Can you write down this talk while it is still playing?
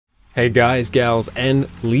Hey guys, gals, and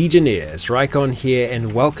Legionnaires, Rykon here,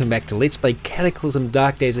 and welcome back to Let's Play Cataclysm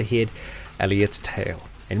Dark Days Ahead, Elliot's Tale.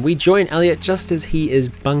 And we join Elliot just as he is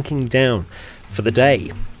bunking down for the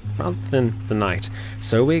day, rather than the night.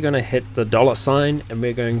 So we're going to hit the $sign, and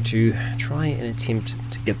we're going to try and attempt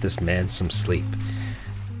to get this man some sleep.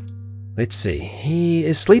 Let's see, he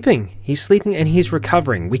is sleeping. He's sleeping and he's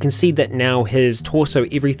recovering. We can see that now his torso,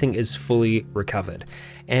 everything is fully recovered.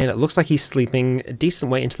 And it looks like he's sleeping a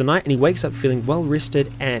decent way into the night, and he wakes up feeling well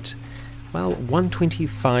rested at, well,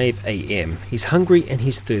 1:25 a.m. He's hungry and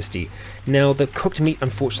he's thirsty. Now, the cooked meat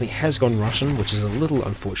unfortunately has gone rotten, which is a little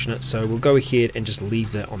unfortunate, so we'll go ahead and just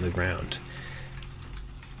leave that on the ground.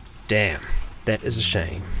 Damn, that is a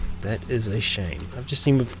shame. That is a shame. I've just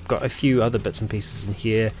seen we've got a few other bits and pieces in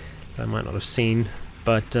here that I might not have seen,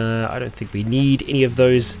 but I don't think we need any of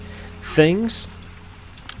those things.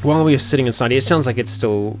 While we are sitting inside here, it sounds like it's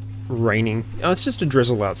still raining. Oh, it's just a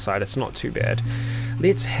drizzle outside, it's not too bad.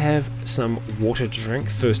 Let's have some water to drink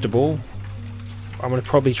first of all. I'm going to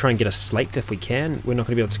probably try and get a slate if we can. We're not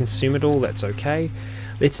going to be able to consume it all, that's okay.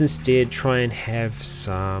 Let's instead try and have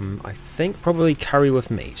some, I think, probably curry with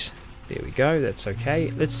meat. There we go, that's okay.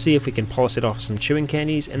 Let's see if we can polish it off some chewing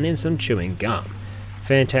candies and then some chewing gum.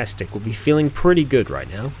 Fantastic, we'll be feeling pretty good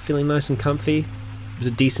right now. Feeling nice and comfy. It was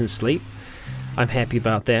a decent sleep. I'm happy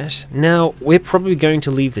about that. Now, we're probably going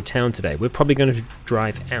to leave the town today. We're probably going to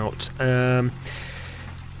drive out. In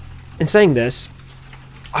saying this,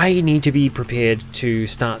 I need to be prepared to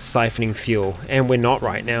start siphoning fuel, and we're not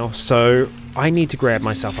right now, so I need to grab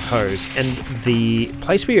myself a hose. And the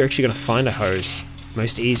place where you're actually going to find a hose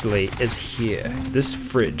most easily is here, this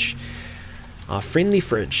fridge. Our friendly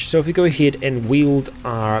fridge. So if we go ahead and wield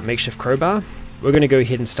our makeshift crowbar, we're going to go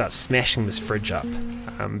ahead and start smashing this fridge up,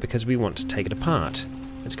 because we want to take it apart.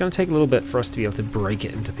 It's going to take a little bit for us to be able to break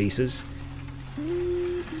it into pieces.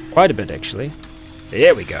 Quite a bit, actually.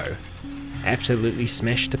 There we go. Absolutely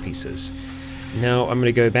smashed to pieces. Now I'm going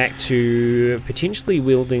to go back to potentially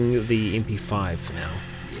wielding the MP5 for now.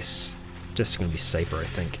 Yes, just going to be safer, I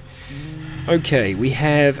think. Okay, we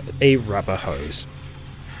have a rubber hose.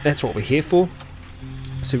 That's what we're here for.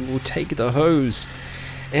 So we'll take the hose,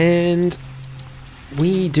 and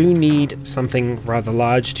we do need something rather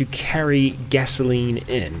large to carry gasoline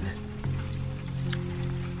in.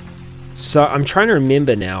 So I'm trying to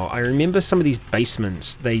remember now. I remember some of these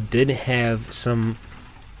basements, they did have some,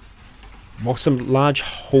 well, some large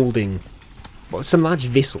holding, well, some large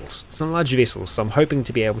vessels. So I'm hoping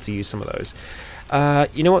to be able to use some of those.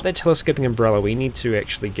 You know what, that telescoping umbrella, we need to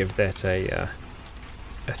actually give that a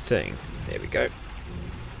thing. There we go.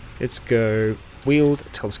 Let's go wield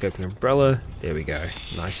telescoping umbrella. There we go.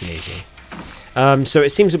 Nice and easy. So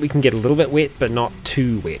it seems that we can get a little bit wet, but not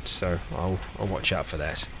too wet, so I'll watch out for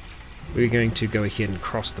that. We're going to go ahead and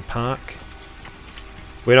cross the park.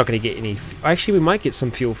 We're not going to get any... Actually, we might get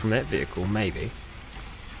some fuel from that vehicle, maybe.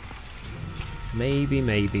 Maybe.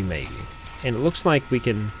 And it looks like we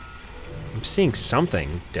can... I'm seeing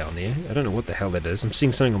something down there. I don't know what the hell that is. I'm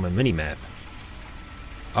seeing something on my mini-map.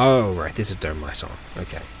 Oh, right, there's a dome light on.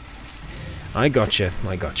 Okay. I gotcha.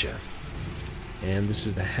 And this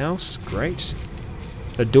is the house. Great.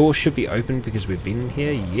 The door should be open because we've been in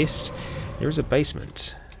here. Yes. There is a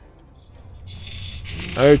basement.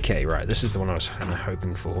 Okay, right. This is the one I was kind of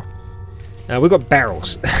hoping for. We've got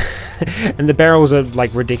barrels. And the barrels are,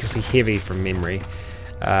 like, ridiculously heavy from memory.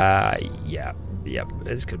 Yep.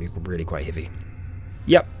 It's going to be really quite heavy.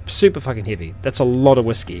 Yep, super fucking heavy. That's a lot of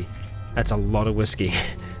whiskey.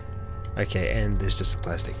 Okay, and there's just a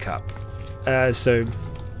plastic cup. So,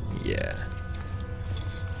 yeah.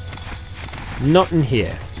 Not in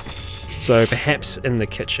here. So, perhaps in the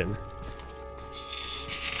kitchen.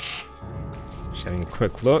 Just having a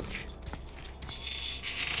quick look.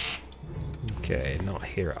 Okay, not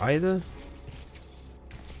here either.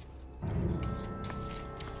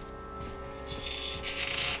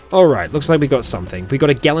 Alright, looks like we got something. We got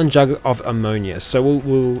a gallon jug of ammonia, so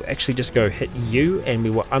we'll actually just go hit you and we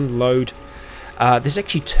will unload. There's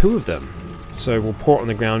actually two of them, so we'll pour it on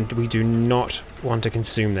the ground. We do not want to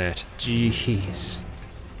consume that. Jeez.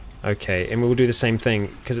 Okay, and we'll do the same thing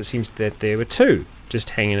because it seems that there were two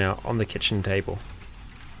just hanging out on the kitchen table.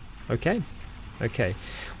 Okay,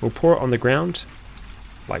 we'll pour it on the ground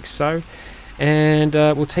like so, and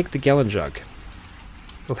we'll take the gallon jug.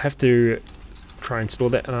 We'll have to try and store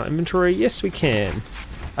that in our inventory. Yes, we can.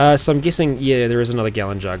 So I'm guessing, yeah, there is another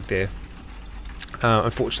gallon jug there.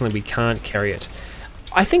 Unfortunately, we can't carry it.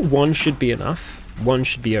 I think one should be enough. One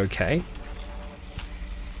should be okay.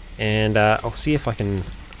 And I'll see if I can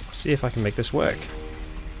make this work.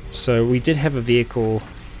 So we did have a vehicle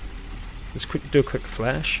Let's do a quick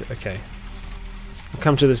flash. Okay. We'll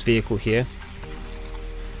come to this vehicle here.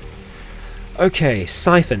 Okay,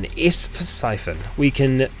 siphon. S for siphon. We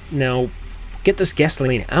can now get this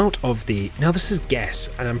gasoline out of the... Now this is gas,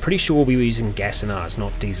 and I'm pretty sure we were using gas in ours,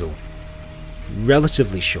 not diesel.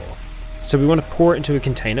 Relatively sure. So we want to pour it into a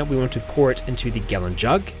container. We want to pour it into the gallon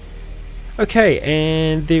jug. Okay,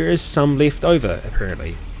 and there is some left over,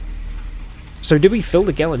 apparently. So did we fill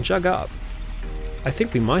the gallon jug up? I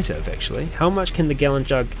think we might have, actually. How much can the gallon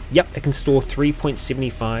jug... Yep, it can store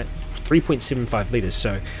 3.75 litres,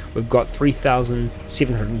 so we've got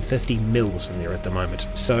 3,750 mils in there at the moment.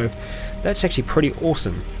 So that's actually pretty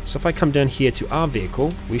awesome. So if I come down here to our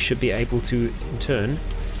vehicle, we should be able to, in turn,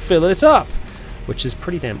 fill it up, which is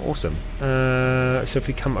pretty damn awesome. So if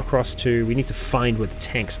we come across to... We need to find where the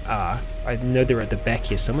tanks are. I know they're at the back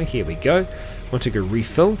here somewhere. Here we go. Want to go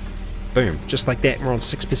refill. Boom. Just like that, we're on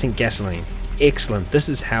 6% gasoline. Excellent. This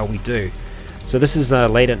is how we do. So this is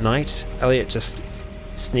late at night. Elliot just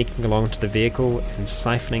sneaking along to the vehicle and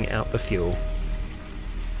siphoning out the fuel.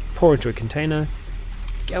 Pour into a container.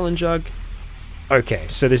 Gallon jug. Okay,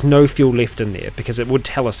 so there's no fuel left in there because it would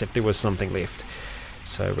tell us if there was something left.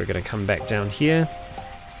 So we're going to come back down here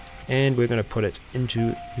and we're going to put it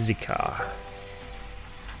into the car.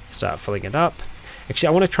 Start filling it up. Actually,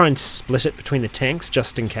 I want to try and split it between the tanks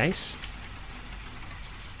just in case.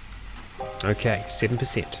 Okay,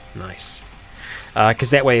 7%. Nice. Because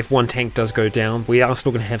that way, if one tank does go down, we are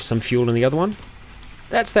still going to have some fuel in the other one.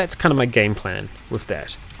 That's kind of my game plan with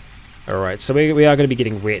that. Alright, so we are going to be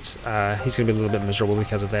getting wet. He's going to be a little bit miserable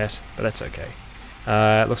because of that, but that's okay.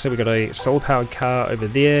 Looks like we've got a solar-powered car over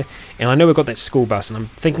there, and I know we've got that school bus, and I'm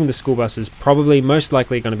thinking the school bus is probably most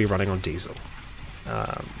likely going to be running on diesel.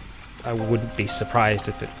 I wouldn't be surprised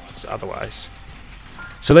if it's otherwise.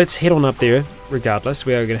 So let's head on up there, regardless.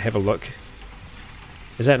 We are going to have a look.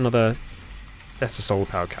 Is that another... That's a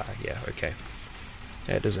solar-powered car. Yeah, okay.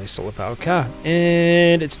 It is a solar-powered car.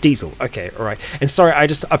 And it's diesel. Okay, alright. And sorry, I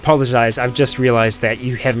just apologize. I've just realized that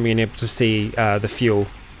you haven't been able to see the fuel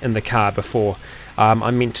in the car before.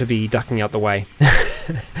 I'm meant to be ducking out the way.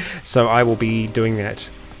 So I will be doing that.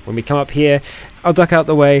 When we come up here, I'll duck out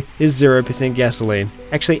the way. There's 0% gasoline.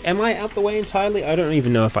 Actually, am I out the way entirely? I don't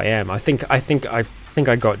even know if I am. I think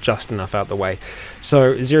I got just enough out the way.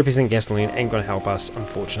 So 0% gasoline ain't gonna help us,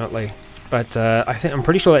 unfortunately. But I'm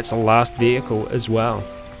pretty sure that's the last vehicle as well,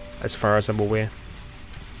 as far as I'm aware.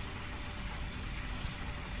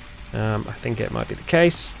 I think it might be the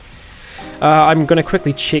case. I'm going to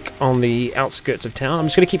quickly check on the outskirts of town. I'm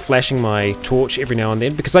just going to keep flashing my torch every now and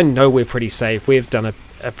then because I know we're pretty safe. We've done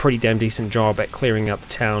a pretty damn decent job at clearing out the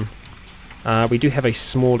town. We do have a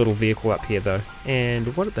small little vehicle up here though.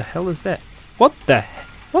 And what the hell is that? What the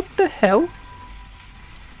hell?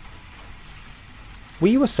 Were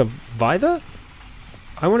you a survivor?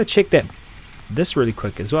 I want to check this really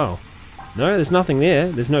quick as well. No, there's nothing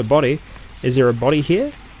there. There's no body. Is there a body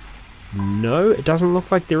here? No, it doesn't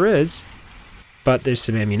look like there is. But there's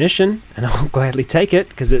some ammunition, and I'll gladly take it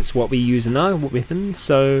because it's what we use in our weapon.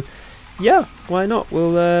 So, yeah, why not?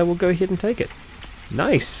 We'll go ahead and take it.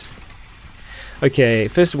 Nice. Okay,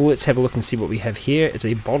 first of all, let's have a look and see what we have here. It's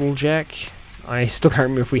a bottle jack. I still can't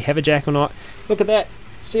remember if we have a jack or not. Look at that.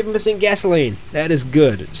 7% gasoline. That is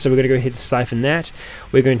good. So we're going to go ahead and siphon that.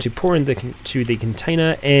 We're going to pour into the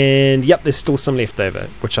container, and yep, there's still some left over,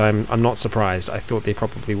 which I'm not surprised. I thought there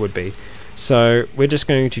probably would be. So we're just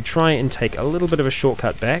going to try and take a little bit of a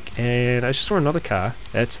shortcut back, and I just saw another car.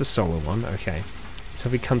 That's the solar one. Okay. So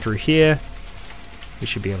if we come through here, we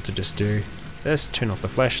should be able to just do this, turn off the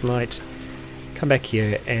flashlight, come back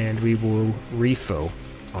here, and we will refill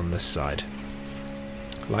on this side.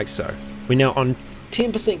 Like so. We're now on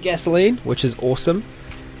 10% gasoline, which is awesome.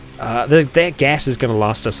 That gas is going to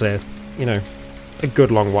last us a good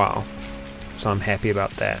long while. So I'm happy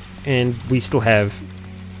about that. And we still have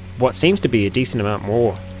what seems to be a decent amount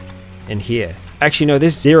more in here. Actually, no,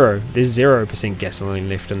 there's 0% gasoline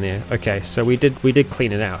left in there. Okay, so we did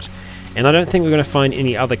clean it out. And I don't think we're going to find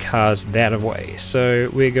any other cars that way. So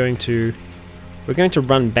we're going to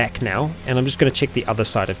run back now, and I'm just going to check the other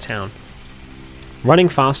side of town. Running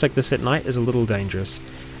fast like this at night is a little dangerous.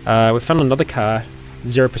 We found another car,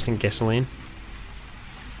 0% gasoline,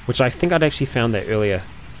 which I think I'd actually found that earlier.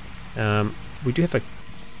 We do have a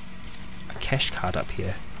cash card up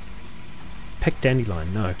here. Pick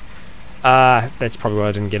dandelion, no. That's probably why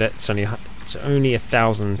I didn't get it. It's only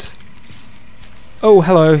 1,000. Oh,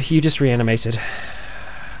 hello, you just reanimated.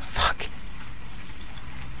 Fuck.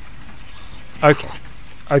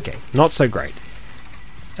 Okay, not so great.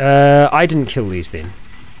 I didn't kill these then.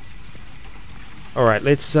 Alright,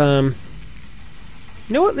 let's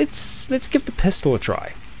You know what? Let's give the pistol a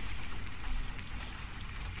try.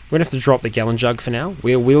 We're gonna have to drop the gallon jug for now.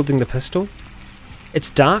 We're wielding the pistol. It's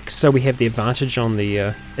dark, so we have the advantage on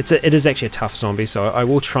the... It is actually a tough zombie, so I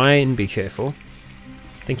will try and be careful.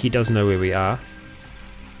 I think he does know where we are.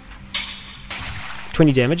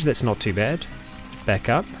 20 damage, that's not too bad. Back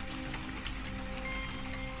up.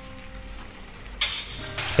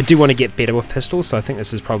 I do want to get better with pistols, so I think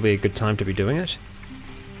this is probably a good time to be doing it.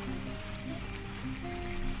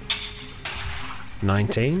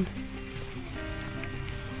 19.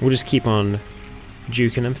 We'll just keep on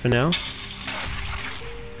juking him for now.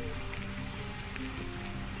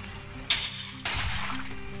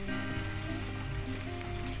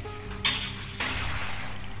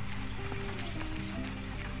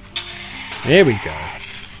 There we go.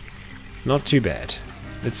 Not too bad.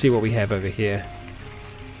 Let's see what we have over here.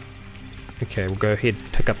 Okay, we'll go ahead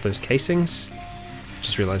and pick up those casings.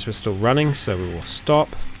 Just realized we're still running, so we will stop.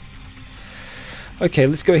 Okay,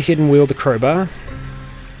 let's go ahead and wield the crowbar.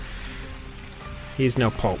 He is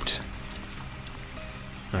now pulped.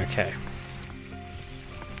 Okay.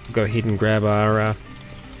 We'll go ahead and grab our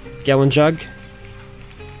gallon jug.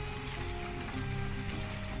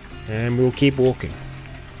 And we'll keep walking.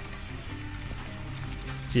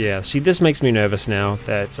 Yeah, see, this makes me nervous now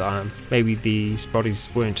that maybe these bodies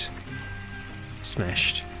weren't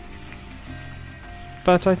smashed.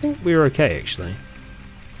 But I think we're okay, actually.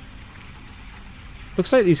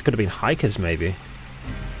 Looks like these could have been hikers, maybe.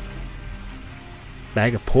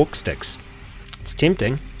 Bag of pork sticks. It's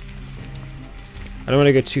tempting. I don't want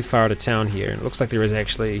to go too far out of town here. It looks like there is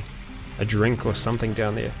actually a drink or something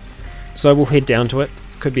down there. So we'll head down to it.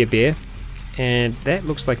 Could be a beer. And that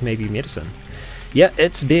looks like maybe medicine. Yeah,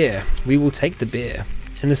 it's beer. We will take the beer.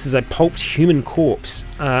 And this is a pulped human corpse.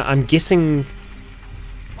 I'm guessing...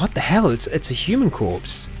 What the hell? It's a human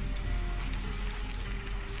corpse.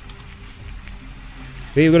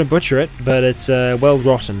 We were going to butcher it, but it's well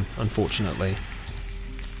rotten, unfortunately.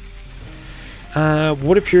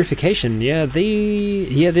 Water purification. Yeah,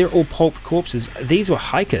 they're all pulped corpses. These were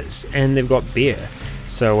hikers, and they've got beer.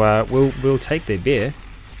 So we'll take their beer.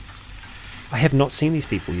 I have not seen these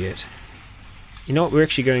people yet. You know what? We're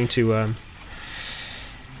actually going to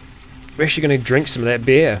drink some of that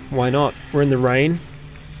beer. Why not? We're in the rain.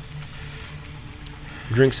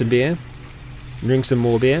 Drink some beer. Drink some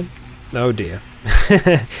more beer. Oh dear.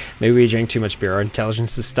 Maybe we drank too much beer. Our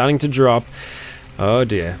intelligence is starting to drop. Oh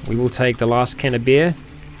dear. We will take the last can of beer.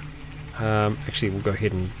 Actually, we'll go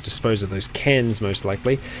ahead and dispose of those cans, most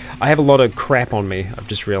likely. I have a lot of crap on me. I've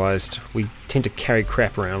just realized we tend to carry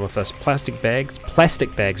crap around with us. Plastic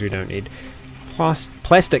bags we don't need.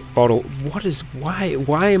 Plastic bottle. What is...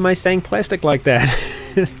 Why am I saying plastic like that?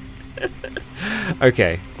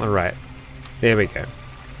 Okay, alright. There we go.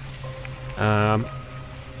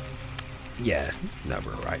 Yeah, no,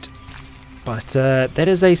 we're right. But that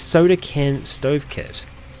is a soda can stove kit.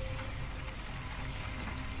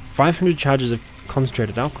 500 charges of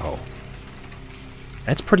concentrated alcohol.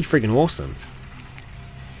 That's pretty friggin' awesome.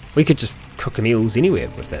 We could just cook meals anywhere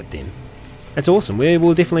with that then. That's awesome. We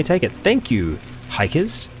will definitely take it. Thank you,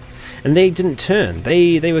 hikers. And they didn't turn.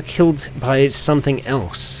 They were killed by something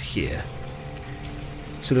else here.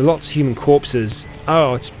 So there are lots of human corpses.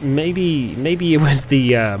 Oh, it's maybe it was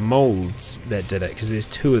the molds that did it, because there's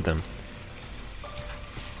two of them.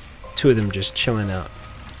 Two of them just chilling out.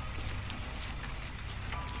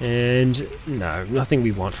 And no, nothing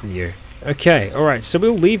we want from you. Okay, alright, so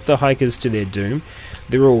we'll leave the hikers to their doom.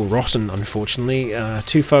 They're all rotten, unfortunately.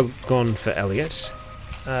 Too far gone for Elliot.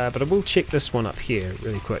 But I will check this one up here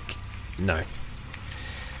really quick. No.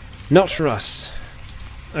 Not for us.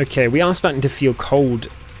 Okay, we are starting to feel cold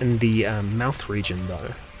in the mouth region,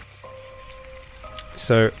 though.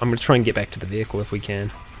 So I'm going to try and get back to the vehicle if we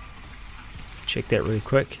can. Check that really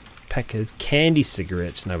quick. Pack of candy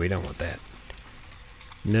cigarettes. No, we don't want that.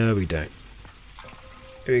 No, we don't.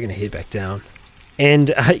 We're going to head back down.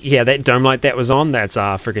 And, yeah, that dome light that was on, that's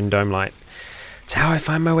our friggin' dome light. It's how I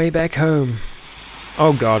find my way back home.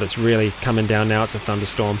 Oh god, it's really coming down now. It's a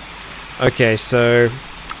thunderstorm. Okay, so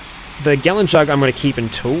the gallon jug I'm going to keep in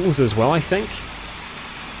tools as well, I think.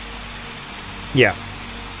 Yeah.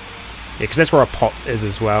 Yeah, because that's where our pot is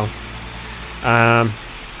as well.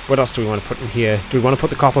 What else do we want to put in here? Do we want to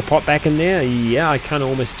put the copper pot back in there? Yeah, I kind of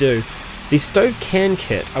almost do. The stove can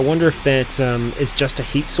kit, I wonder if that is just a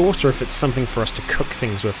heat source or if it's something for us to cook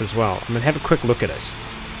things with as well. I'm going to have a quick look at it.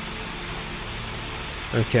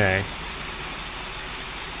 Okay.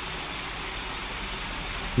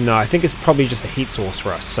 No, I think it's probably just a heat source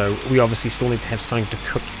for us, so we obviously still need to have something to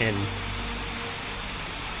cook in.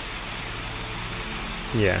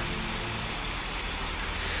 Yeah.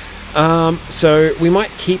 So we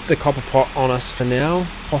might keep the copper pot on us for now,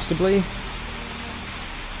 possibly.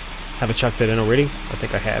 Have I chucked that in already? I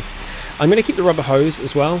think I have. I'm going to keep the rubber hose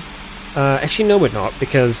as well. Actually, no, we're not,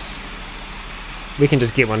 because we can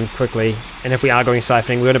just get one quickly. And if we are going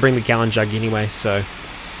siphoning, we're going to bring the gallon jug anyway, so...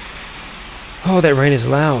 Oh, that rain is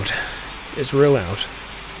loud. It's real loud.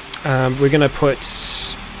 We're going to put...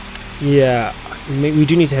 Yeah, we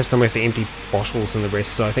do need to have somewhere for empty bottles and the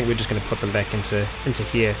rest, so I think we're just going to put them back into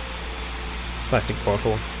here. Plastic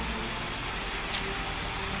bottle.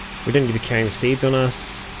 We don't need to be carrying the seeds on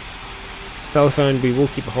us. Cell phone we will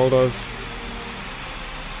keep a hold of.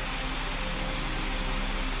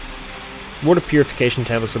 Water purification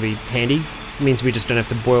tablets will be handy. It means we just don't have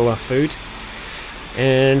to boil our food.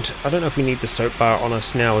 And I don't know if we need the soap bar on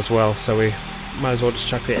us now as well, so we might as well just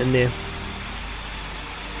chuck that in there.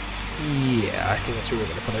 Yeah, I think that's where we're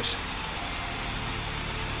going to put it.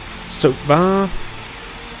 Soap bar,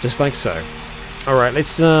 just like so. Alright,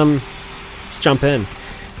 let's jump in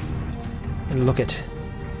and look at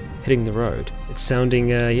hitting the road. It's sounding,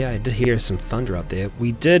 yeah, I did hear some thunder out there.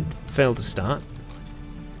 We did fail to start.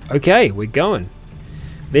 Okay, we're going.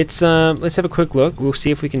 Let's have a quick look. We'll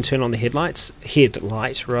see if we can turn on the headlights.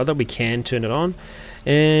 Headlight, rather. We can turn it on.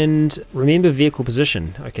 And remember vehicle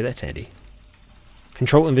position. Okay, that's handy.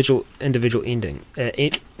 Control individual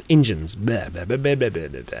engines. Blah, blah, blah, blah, blah, blah,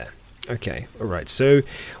 blah. Okay, alright, so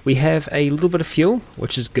we have a little bit of fuel,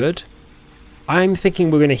 which is good. I'm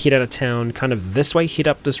thinking we're going to head out of town kind of this way, head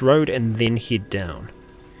up this road, and then head down.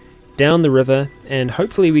 Down the river, and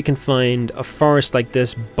hopefully we can find a forest like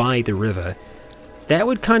this by the river. That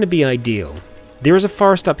would kind of be ideal. There is a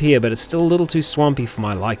forest up here, but it's still a little too swampy for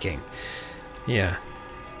my liking. Yeah,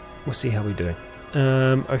 we'll see how we do.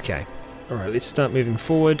 Okay, alright, let's start moving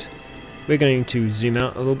forward. We're going to zoom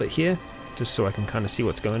out a little bit here, just so I can kind of see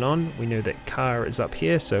what's going on. We know that car is up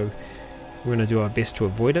here, so we're going to do our best to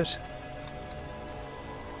avoid it.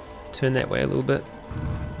 Turn that way a little bit.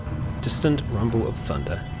 Distant rumble of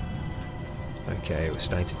thunder. Okay, we're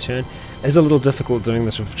starting to turn. It's a little difficult doing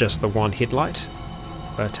this with just the one headlight,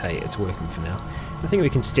 but hey, it's working for now. I think we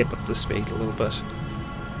can step up the speed a little bit.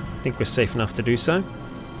 I think we're safe enough to do so.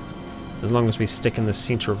 As long as we stick in the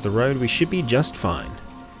center of the road, we should be just fine.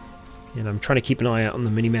 And I'm trying to keep an eye out on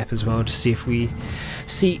the mini-map as well to see if we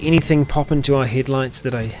see anything pop into our headlights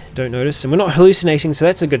that I don't notice. And we're not hallucinating, so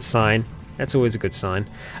that's a good sign. That's always a good sign.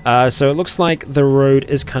 So it looks like the road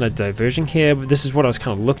is kind of diverging here, but this is what I was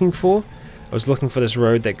kind of looking for. I was looking for this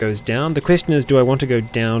road that goes down. The question is, do I want to go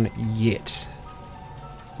down yet?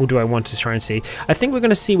 Or do I want to try and see? I think we're going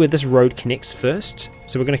to see where this road connects first.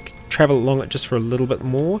 So we're going to travel along it just for a little bit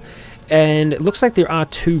more. And it looks like there are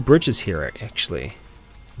two bridges here, actually,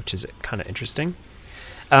 which is kind of interesting.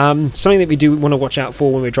 Something that we do want to watch out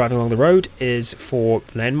for when we're driving along the road is for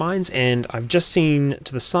landmines. And I've just seen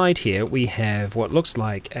to the side here, we have what looks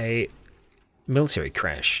like a military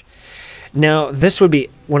crash. Now, this would be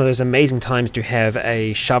one of those amazing times to have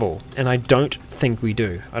a shovel, and I don't think we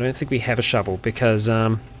do. I don't think we have a shovel, because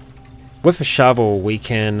with a shovel we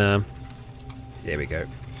can... there we go.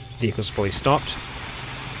 Vehicle's fully stopped.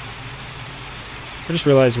 I just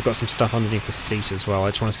realized we've got some stuff underneath the seat as well.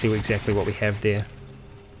 I just want to see exactly what we have there.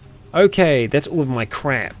 Okay, that's all of my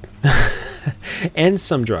crap. And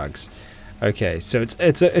some drugs. Okay, so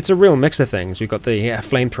it's a real mix of things. We've got the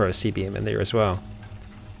flamethrower CBM in there as well.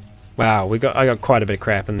 Wow, I got quite a bit of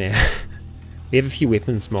crap in there. We have a few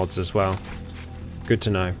weapons mods as well. Good to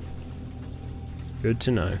know. Good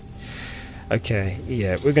to know. Okay,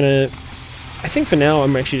 yeah, we're gonna... I think for now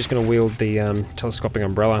I'm actually just gonna wield the telescopic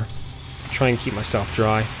umbrella. Try and keep myself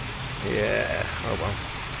dry. Yeah, oh well.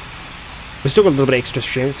 We've still got a little bit of extra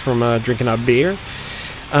strength from drinking our beer.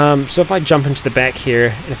 So if I jump into the back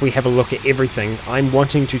here, and if we have a look at everything, I'm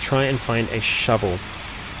wanting to try and find a shovel.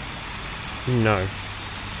 No.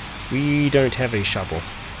 We don't have a shovel.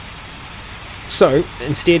 So,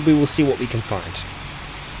 instead we will see what we can find.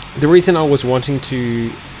 The reason I was wanting to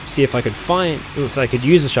see if I could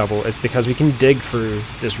use a shovel is because we can dig through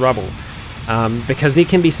this rubble. Because there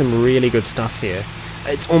can be some really good stuff here.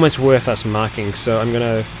 It's almost worth us marking, so I'm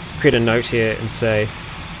going to create a note here and say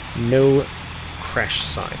mill crash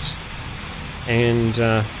site.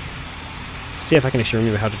 And see if I can actually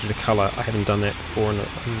remember how to do the color. I haven't done that before in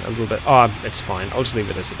a little bit. Oh, it's fine. I'll just leave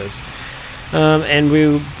it as it is. And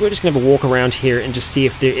we're just going to have a walk around here and just see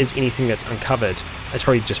if there is anything that's uncovered. It's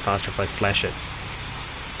probably just faster if I flash it.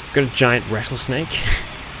 Got a giant rattlesnake.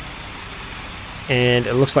 And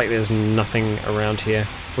it looks like there's nothing around here,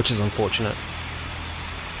 which is unfortunate.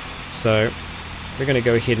 So we're going to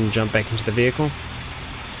go ahead and jump back into the vehicle.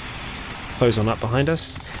 Close on up behind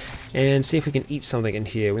us. and see if we can eat something in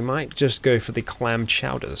here. We might just go for the clam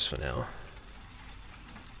chowders for now.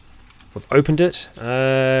 We've opened it,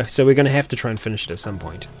 so we're going to have to try and finish it at some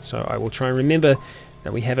point. So I will try and remember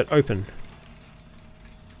that we have it open.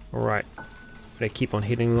 Alright, we're going to keep on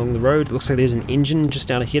heading along the road. Looks like there's an engine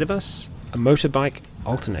just out ahead of us. A motorbike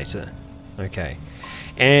alternator. Okay.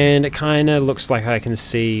 And it kind of looks like I can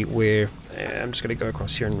see where... I'm just going to go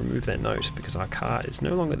across here and remove that note because our car is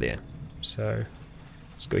no longer there. So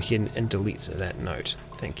let's go ahead and delete that note.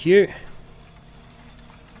 Thank you.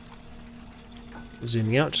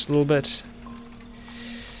 Zooming out just a little bit.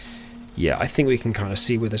 Yeah, I think we can kind of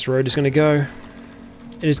see where this road is going to go.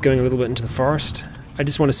 It is going a little bit into the forest. I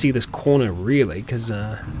just want to see this corner really, because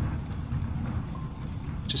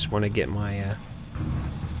just want to get my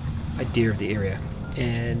idea of the area.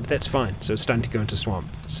 And that's fine. So it's starting to go into swamp.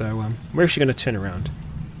 So we're actually going to turn around.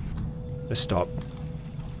 Let's stop.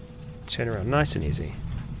 Turn around nice and easy.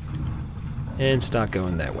 And start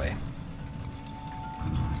going that way.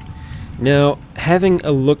 Now, having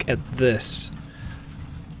a look at this,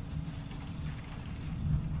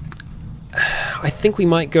 I think we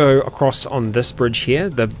might go across on this bridge here,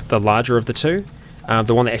 the larger of the two,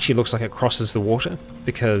 the one that actually looks like it crosses the water,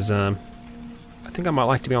 because I think I might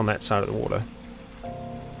like to be on that side of the water.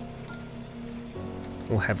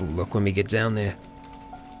 We'll have a look when we get down there.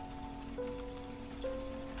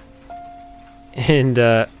 And,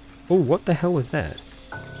 oh, what the hell was that?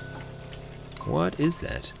 What is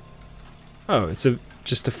that? Oh, it's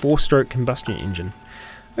just a 4-stroke combustion engine.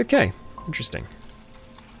 Okay, interesting.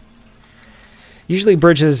 Usually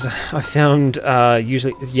bridges, I found,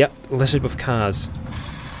 littered with cars.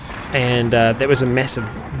 And that was a massive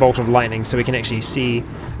bolt of lightning, so we can actually see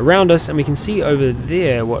around us, and we can see over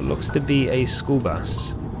there what looks to be a school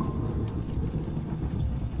bus.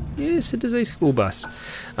 Yes, it is a school bus.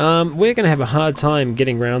 We're going to have a hard time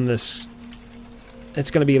getting around this.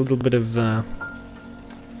 It's going to be a little bit of...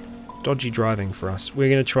 dodgy driving for us. We're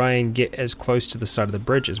going to try and get as close to the side of the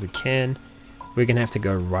bridge as we can. We're going to have to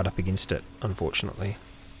go right up against it, unfortunately.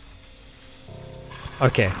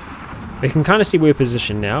 Okay, we can kind of see where we're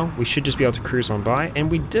positioned now. We should just be able to cruise on by, and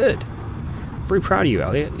we did. Very proud of you,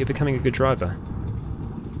 Elliot. You're becoming a good driver.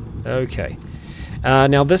 Okay.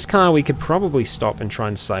 Now this car we could probably stop and try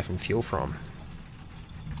and siphon fuel from.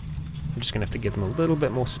 I'm just going to have to give them a little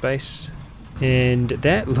bit more space. And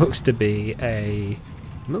that looks to be a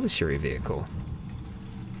military vehicle.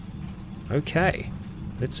 Okay,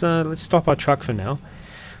 let's stop our truck for now.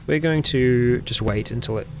 We're going to just wait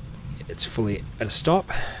until it's fully at a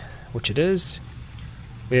stop, which it is.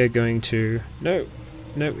 We are going to no,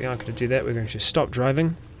 we aren't going to do that. We're going to stop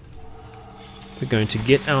driving. We're going to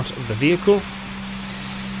get out of the vehicle,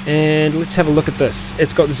 and let's have a look at this.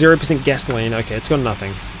 It's got 0% gasoline. Okay, it's got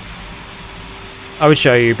nothing. I would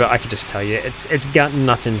show you, but I could just tell you it's got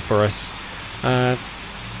nothing for us.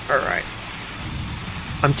 Alright.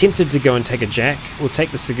 I'm tempted to go and take a jack. We'll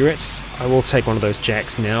take the cigarettes. I will take one of those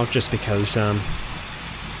jacks now, just because it'd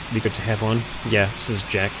be good to have one. Yeah, this is a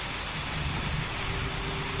jack.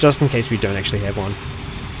 Just in case we don't actually have one.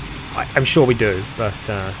 I'm sure we do, but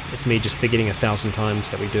it's me just forgetting 1,000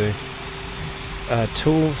 times that we do.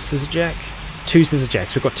 Tool, scissor jack. 2 scissor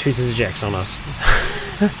jacks. We've got 2 scissor jacks on us.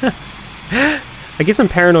 I guess I'm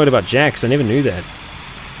paranoid about jacks. I never knew that.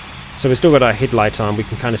 So we've still got our headlight on, we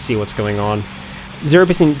can kind of see what's going on.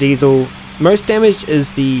 0% diesel, most damaged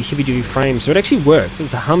is the heavy duty frame, so it actually works.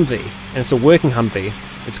 It's a Humvee, and it's a working Humvee.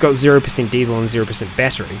 It's got 0% diesel and 0%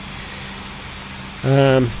 battery.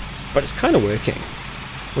 But it's kind of working,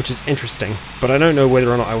 which is interesting. But I don't know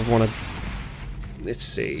whether or not I would want to... Let's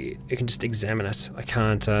see, I can just examine it. I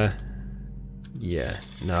can't, yeah,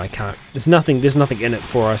 no I can't. There's nothing in it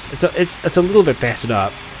for us. It's a little bit battered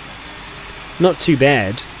up. Not too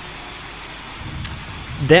bad.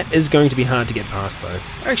 That is going to be hard to get past though.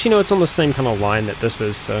 Actually no, it's on the same kind of line that this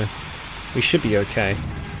is, so we should be okay.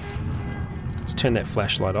 Let's turn that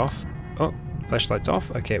flashlight off. Oh, flashlight's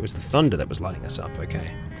off. Okay, it was the thunder that was lighting us up,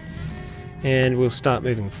 okay. And we'll start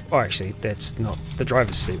moving. Oh, actually, that's not the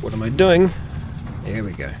driver's seat. What am I doing? There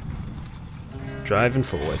we go. Driving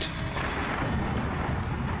forward.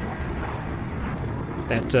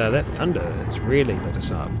 That thunder has really lit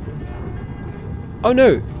us up. Oh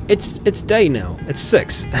no, it's day now. It's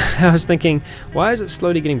 6. I was thinking, why is it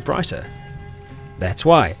slowly getting brighter? That's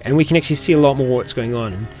why. And we can actually see a lot more what's going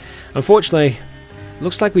on. And unfortunately,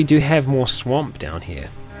 looks like we do have more swamp down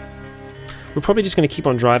here. We're probably just going to keep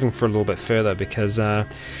on driving for a little bit further because,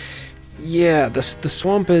 yeah, the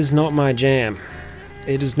swamp is not my jam.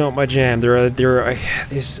 It is not my jam.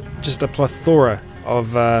 There's just a plethora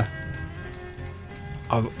of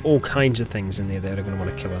of all kinds of things in there that are going to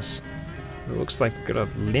want to kill us. It looks like we've got a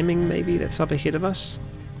lemming maybe that's up ahead of us.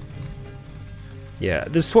 Yeah,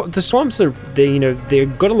 the swamps are, you know,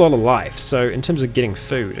 they've got a lot of life, so in terms of getting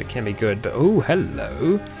food, it can be good. But oh,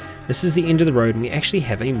 hello. This is the end of the road, and we actually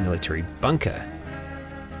have a military bunker.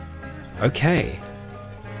 Okay.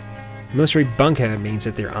 Military bunker means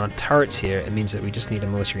that there aren't turrets here. It means that we just need a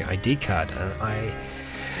military ID card. And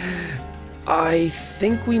I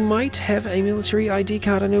think we might have a military ID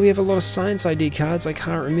card. I know we have a lot of science ID cards. I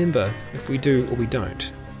can't remember if we do or we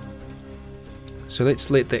don't. So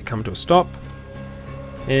let's let that come to a stop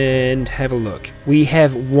and have a look. We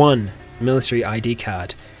have one military ID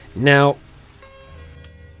card. Now,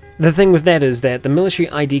 the thing with that is that the military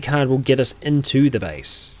ID card will get us into the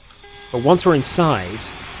base. But once we're inside,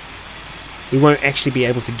 we won't actually be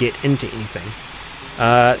able to get into anything.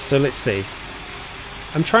 So let's see.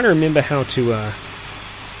 I'm trying to remember how to...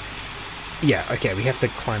 Yeah, okay, we have to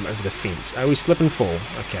climb over the fence. We slip and fall.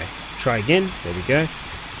 Okay, try again. There we go.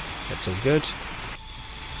 That's all good.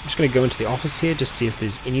 I'm just going to go into the office here, just see if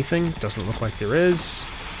there's anything. Doesn't look like there is.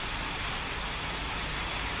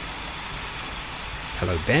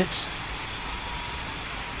 Hello, bat.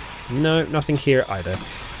 No, nothing here either.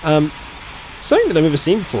 Something that I've never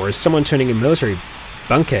seen before is someone turning a military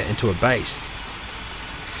bunker into a base.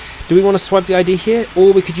 Do we want to swipe the ID here?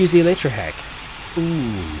 Or we could use the electro hack.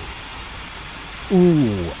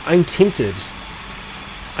 Ooh, I'm tempted.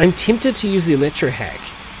 I'm tempted to use the electro hack.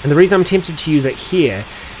 And the reason I'm tempted to use it here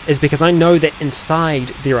is because I know that inside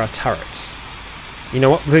there are turrets. You know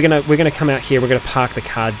what? We're gonna come out here, we're gonna park the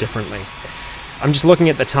car differently. I'm just looking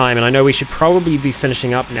at the time, and I know we should probably be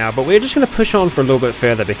finishing up now, but we're just going to push on for a little bit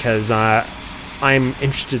further because I'm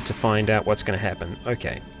interested to find out what's going to happen.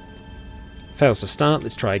 Okay. Fails to start.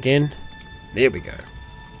 Let's try again. There we go.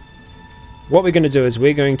 What we're going to do is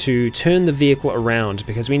we're going to turn the vehicle around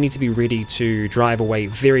because we need to be ready to drive away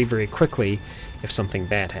very, very quickly if something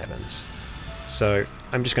bad happens. So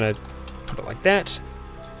I'm just going to put it like that.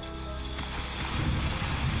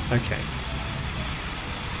 Okay.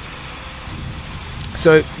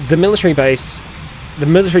 So the military base, the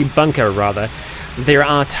military bunker rather, there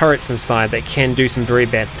are turrets inside that can do some very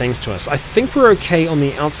bad things to us. I think we're okay on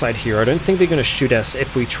the outside here. I don't think they're going to shoot us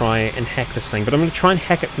if we try and hack this thing, but I'm going to try and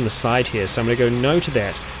hack it from the side here. So I'm going to go no to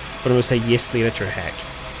that, but I'm going to say yes to the electro hack.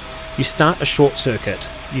 You start a short circuit.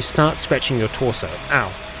 You start scratching your torso. Ow.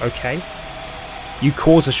 Okay. You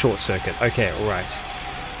cause a short circuit. Okay, alright.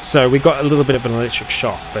 So we got a little bit of an electric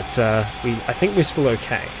shock, but I think we're still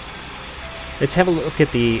okay. Let's have a look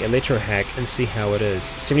at the electro hack and see how it is.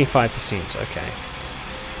 75%, okay.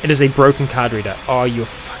 It is a broken card reader. Oh, you're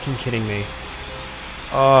fucking kidding me.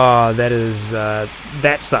 Oh, that is,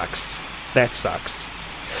 that sucks. That sucks.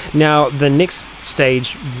 Now, the next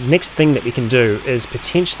thing that we can do is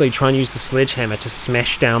potentially try and use the sledgehammer to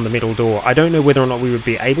smash down the metal door. I don't know whether or not we would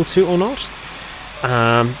be able to or not,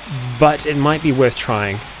 but it might be worth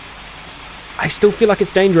trying. I still feel like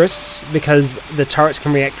it's dangerous because the turrets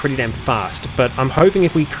can react pretty damn fast, but I'm hoping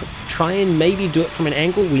if we try and maybe do it from an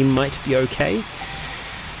angle, we might be okay.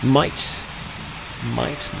 Might.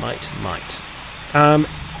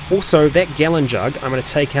 Also, that gallon jug I'm going to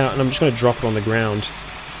take out and I'm just going to drop it on the ground.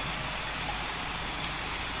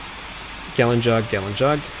 Gallon jug,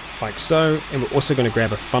 like so. And we're also going to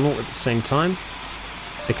grab a funnel at the same time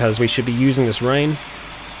because we should be using this rain.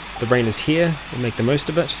 The rain is here, we'll make the most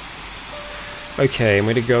of it. Okay, I'm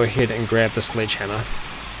going to go ahead and grab the sledgehammer.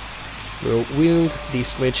 We'll wield the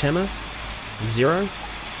sledgehammer. 0.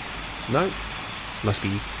 No. Must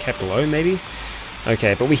be capital O, maybe.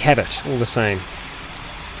 Okay, but we have it, all the same.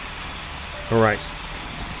 Alright.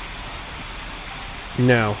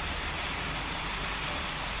 Now.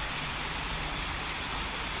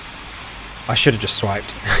 I should have just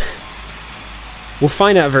swiped. We'll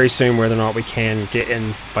find out very soon whether or not we can get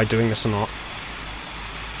in by doing this or not.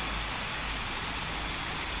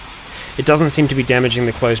 It doesn't seem to be damaging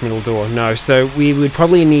the closed metal door, no, so we would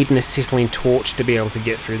probably need an acetylene torch to be able to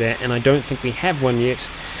get through that, and I don't think we have one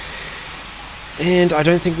yet. And I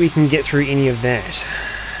don't think we can get through any of that.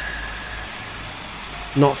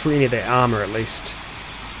 Not through any of that armor, at least.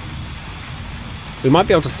 We might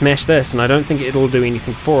be able to smash this, and I don't think it'll do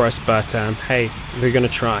anything for us, but hey, we're going to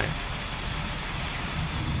try.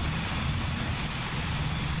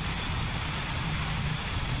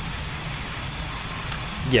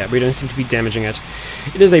 Yeah, we don't seem to be damaging it.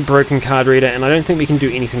 It is a broken card reader, and I don't think we can do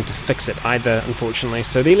anything to fix it either, unfortunately.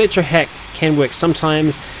 So the electro hack can work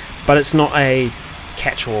sometimes, but it's not a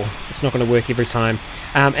catch-all. It's not going to work every time.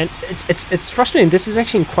 And it's frustrating. This is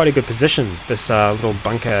actually in quite a good position, this little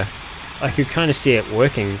bunker I could kind of see it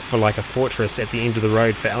working for like a fortress at the end of the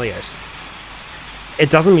road for Elliot. It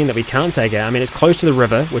doesn't mean that we can't take it. I mean, it's close to the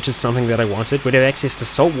river, which is something that I wanted. We'd have access to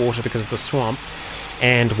salt water because of the swamp,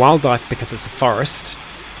 and wildlife because it's a forest.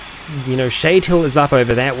 You know, Shade Hill is up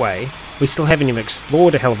over that way. We still haven't even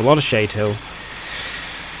explored a hell of a lot of Shade Hill.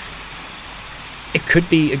 It could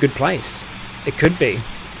be a good place. It could be.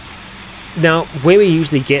 Now, where we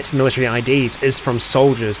usually get military IDs is from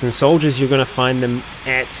soldiers, and soldiers, you're going to find them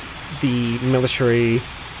at the military...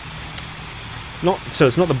 So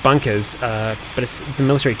it's not the bunkers, but it's the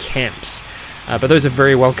military camps. But those are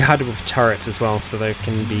very well guarded with turrets as well, so they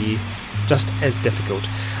can be just as difficult.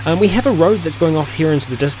 We have a road that's going off here into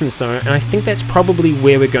the distance though, and I think that's probably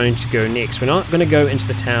where we're going to go next. We're not going to go into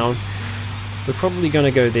the town. We're probably going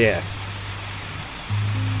to go there.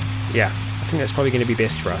 Yeah, I think that's probably going to be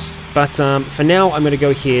best for us. But for now, I'm going to go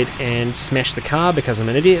ahead and smash the car because I'm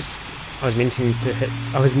an idiot. I was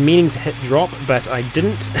meaning to hit drop, but I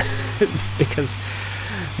didn't because,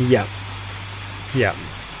 yeah,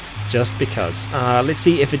 just because. Let's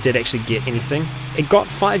see if it did actually get anything. It got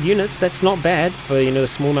 5 units. That's not bad for, you know, the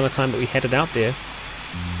small amount of time that we had it out there.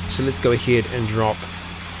 So let's go ahead and drop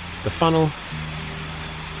the funnel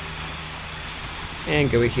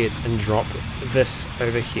and go ahead and drop this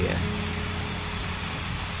over here.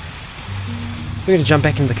 We're going to jump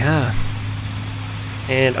back into the car.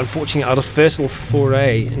 And unfortunately, our first little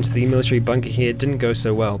foray into the military bunker here didn't go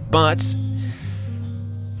so well, but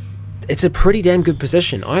it's a pretty damn good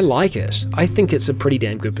position. I like it. I think it's a pretty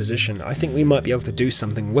damn good position. I think we might be able to do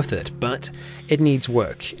something with it, but it needs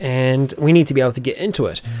work, and we need to be able to get into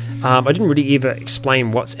it. I didn't really ever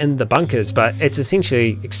explain what's in the bunkers, but it's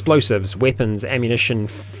essentially explosives, weapons, ammunition,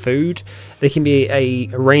 food. There can be a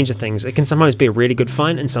range of things. It can sometimes be a really good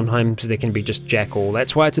find, and sometimes there can be just jack all.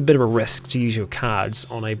 That's why it's a bit of a risk to use your cards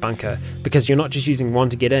on a bunker, because you're not just using one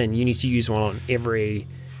to get in, you need to use one on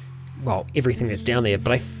everything that's down there.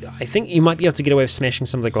 But I think you might be able to get away with smashing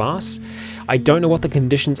some of the glass. I don't know what the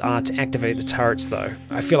conditions are to activate the turrets though.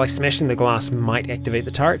 I feel like smashing the glass might activate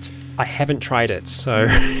the turrets. I haven't tried it, so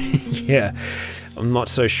yeah, I'm not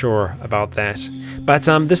so sure about that. But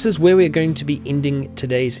this is where we're going to be ending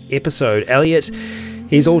today's episode. Elliot,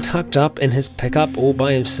 he's all tucked up in his pickup all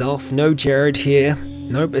by himself. No Jared here.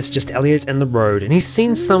 Nope, it's just Elliot and the road, and he's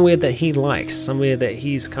seen somewhere that he likes, somewhere that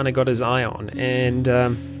he's kind of got his eye on, and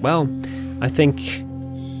well, I think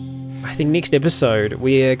next episode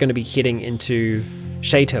we're going to be heading into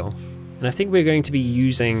Shade Hill, and I think we're going to be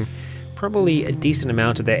using probably a decent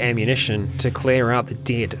amount of that ammunition to clear out the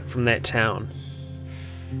dead from that town.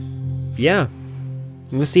 Yeah,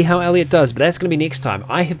 we'll see how Elliot does, but that's going to be next time.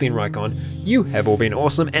 I have been Rycon, you have all been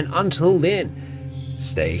awesome, and until then,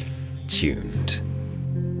 stay tuned.